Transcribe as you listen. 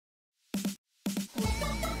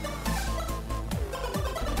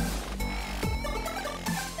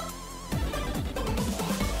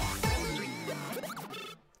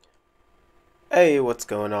Hey, what's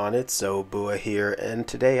going on? It's Zobua here, and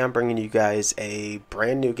today I'm bringing you guys a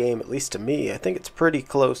brand new game, at least to me. I think it's pretty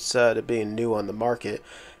close to being new on the market,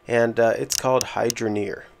 and it's called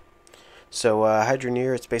Hydroneer. So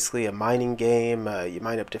Hydroneer, it's basically a mining game. You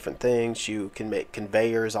mine up different things. You can make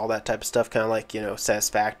conveyors, all that type of stuff, kind of like,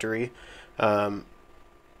 Satisfactory. Um,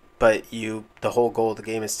 but the whole goal of the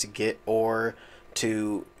game is to get ore,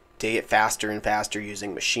 to dig it faster and faster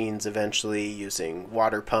using machines, eventually using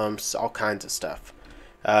water pumps, all kinds of stuff.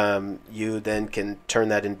 You then can turn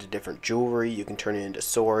that into different jewelry. You can turn it into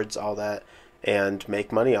swords, all that, and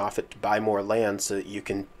make money off it to buy more land so that you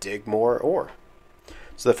can dig more ore.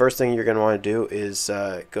 So the first thing you're going to want to do is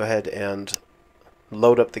go ahead and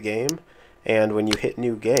load up the game, and when you hit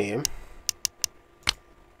new game,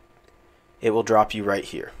 it will drop you right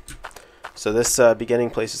here. So this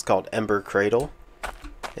beginning place is called Ember Cradle,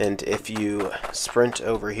 and if you sprint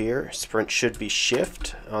over here, sprint should be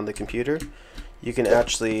shift on the computer. You can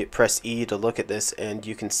actually press E to look at this, and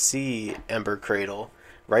you can see Ember Cradle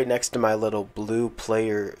right next to my little blue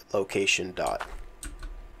player location dot,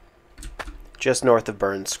 just north of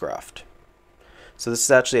Burnscroft. So this is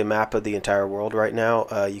actually a map of the entire world right now.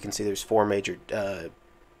 You can see there's 4 major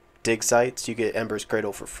dig sites. You get Ember's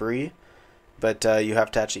Cradle for free, but you have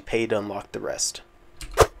to actually pay to unlock the rest.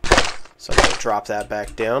 So I'm going to drop that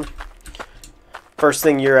back down. First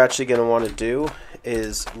thing you're actually going to want to do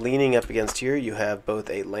is, leaning up against here, you have both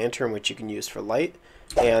a lantern, which you can use for light,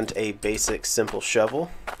 and a basic simple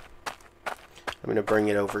shovel. I'm going to bring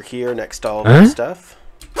it over here next to all of the stuff,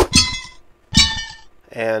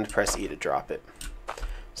 and press E to drop it.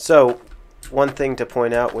 So one thing to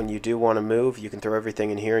point out, when you do want to move, you can throw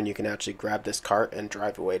everything in here, and you can actually grab this cart and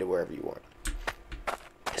drive away to wherever you want.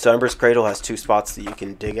 So Ember's Cradle has 2 spots that you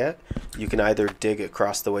can dig at. You can either dig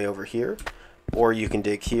across the way over here, or you can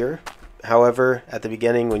dig here. However, at the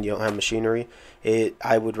beginning, when you don't have machinery,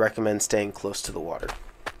 I would recommend staying close to the water.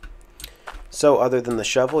 So other than the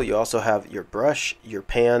shovel, you also have your brush, your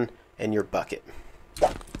pan, and your bucket.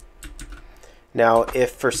 Now,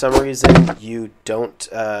 if for some reason you don't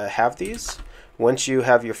have these, once you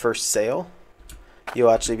have your first sale, you'll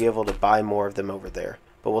actually be able to buy more of them over there.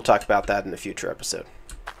 But we'll talk about that in a future episode.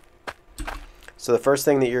 So the first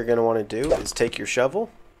thing that you're going to want to do is take your shovel,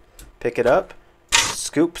 pick it up,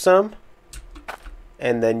 scoop some,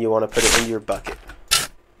 and then you want to put it in your bucket.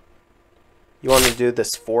 You want to do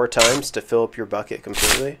this 4 times to fill up your bucket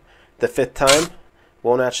completely. The 5th time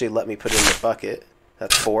won't actually let me put it in the bucket.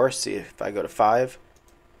 That's 4. See if I go to 5.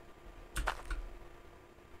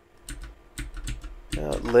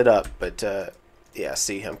 Lit up, but yeah,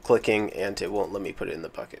 see, I'm clicking and it won't let me put it in the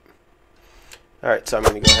bucket. Alright, so I'm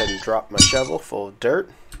going to go ahead and drop my shovel full of dirt.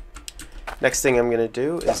 Next thing I'm going to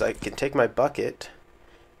do is I can take my bucket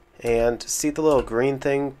and see the little green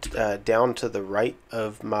thing down to the right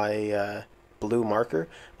of my blue marker.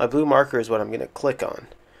 My blue marker is what I'm going to click on,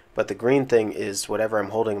 but the green thing is whatever I'm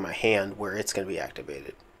holding in my hand, where it's going to be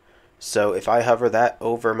activated. So if I hover that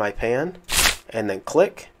over my pan and then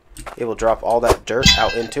click, it will drop all that dirt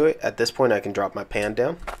out into it. At this point I can drop my pan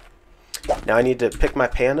down. Now I need to pick my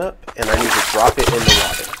pan up and I need to drop it in the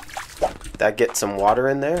water. That gets some water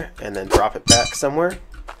in there, and then drop it back somewhere,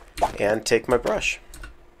 and take my brush.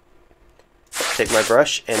 Take my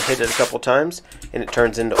brush and hit it a couple times, and it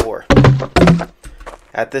turns into ore.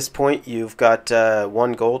 At this point you've got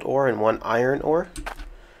 1 gold ore and 1 iron ore.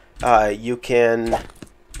 You can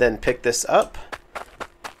then pick this up,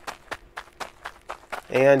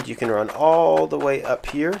 and you can run all the way up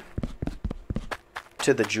here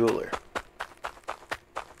to the jeweler.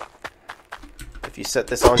 If you set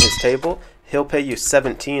this on his table, he'll pay you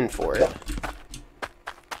 17 for it.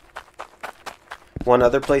 One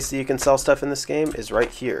other place that you can sell stuff in this game is right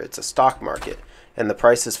here. It's a stock market, and the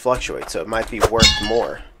prices fluctuate, so it might be worth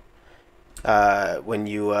more when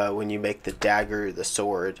you make the dagger, the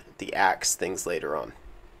sword, the axe, things later on.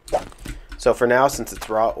 So for now, since it's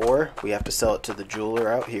raw ore, we have to sell it to the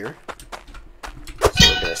jeweler out here.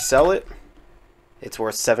 So we're going to sell it. It's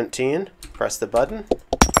worth 17. Press the button,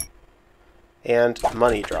 and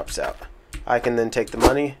money drops out. I can then take the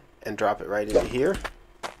money and drop it right into here,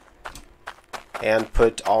 and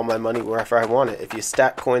put all my money wherever I want it. If you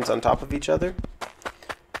stack coins on top of each other,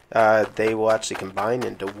 they will actually combine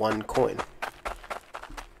into 1 coin.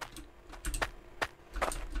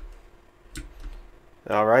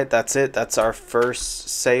 Alright, that's it. That's our first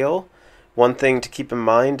sale. One thing to keep in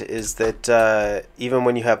mind is that even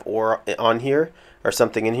when you have ore on here, or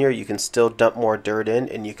something in here, you can still dump more dirt in,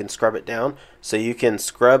 and you can scrub it down. So you can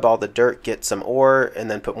scrub all the dirt, get some ore, and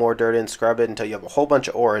then put more dirt in, scrub it until you have a whole bunch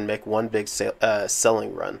of ore, and make one big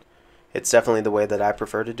selling run. It's definitely the way that I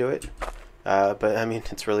prefer to do it. But I mean,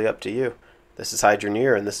 it's really up to you. This is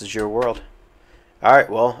Hydroneer, and this is your world. Alright,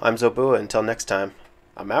 well, I'm Zobua. Until next time,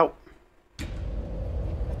 I'm out.